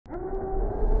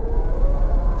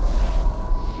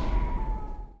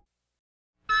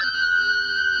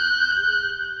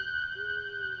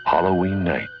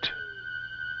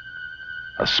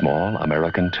A small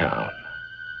American town,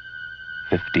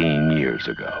 15 years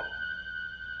ago.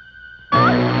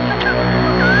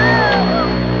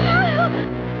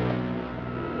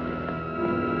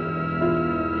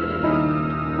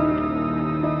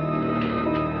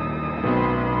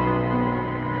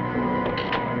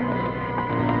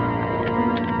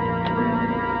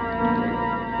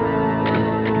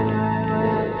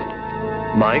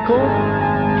 Michael?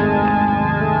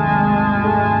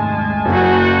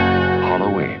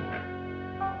 Halloween.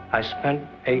 I spent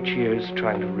 8 years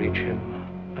trying to reach him,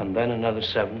 and then another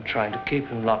 7 trying to keep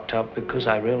him locked up because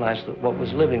I realized that what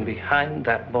was living behind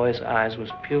that boy's eyes was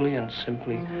purely and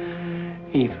simply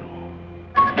evil.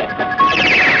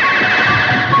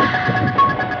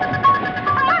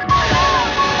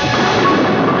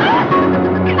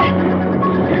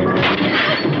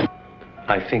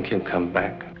 I think he'll come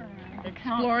back.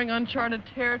 Exploring uncharted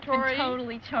territory.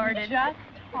 Totally charted. Just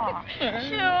talk.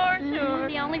 Sure.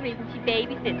 The only reason she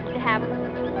babysits is to have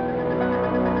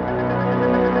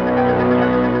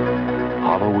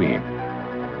Halloween.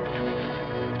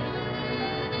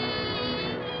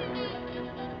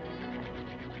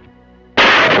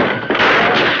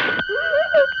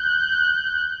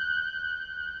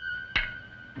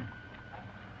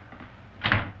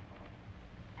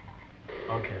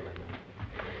 Okay, Linda.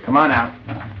 Come on out.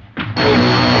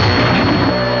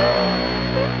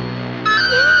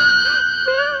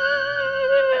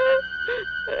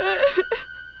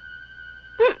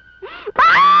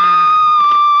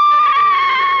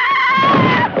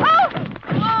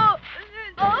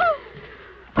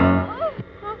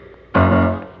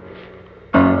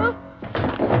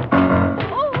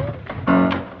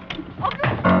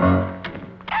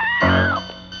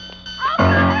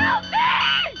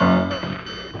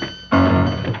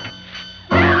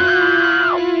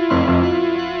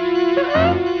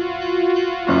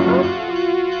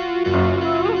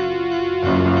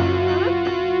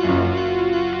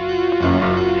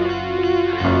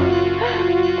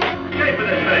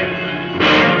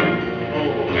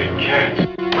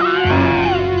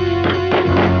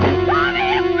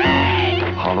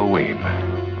 Halloween,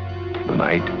 the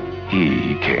night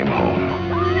he came home.